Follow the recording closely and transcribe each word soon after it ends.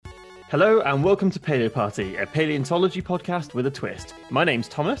Hello and welcome to Paleo Party, a paleontology podcast with a twist. My name's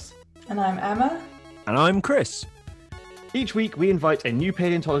Thomas. And I'm Emma. And I'm Chris. Each week we invite a new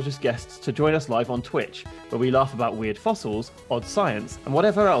paleontologist guest to join us live on Twitch, where we laugh about weird fossils, odd science, and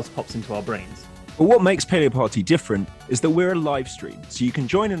whatever else pops into our brains. But what makes Paleo Party different is that we're a live stream, so you can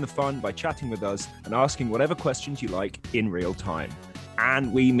join in the fun by chatting with us and asking whatever questions you like in real time.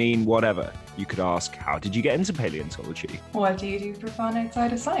 And we mean whatever. You could ask, how did you get into paleontology? What do you do for fun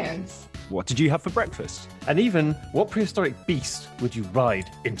outside of science? What did you have for breakfast? And even, what prehistoric beast would you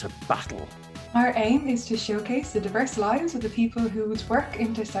ride into battle? Our aim is to showcase the diverse lives of the people whose work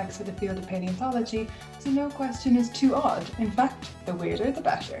intersects with the field of paleontology, so no question is too odd. In fact, the weirder the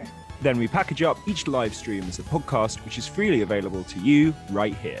better. Then we package up each live stream as a podcast, which is freely available to you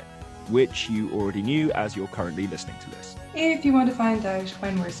right here, which you already knew as you're currently listening to this. If you want to find out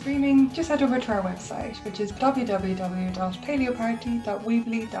when we're streaming, just head over to our website, which is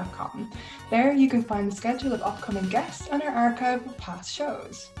www.paleoparty.weebly.com. There you can find the schedule of upcoming guests and our archive of past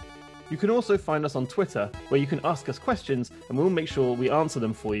shows. You can also find us on Twitter, where you can ask us questions and we'll make sure we answer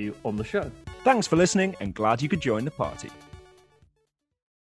them for you on the show. Thanks for listening and glad you could join the party.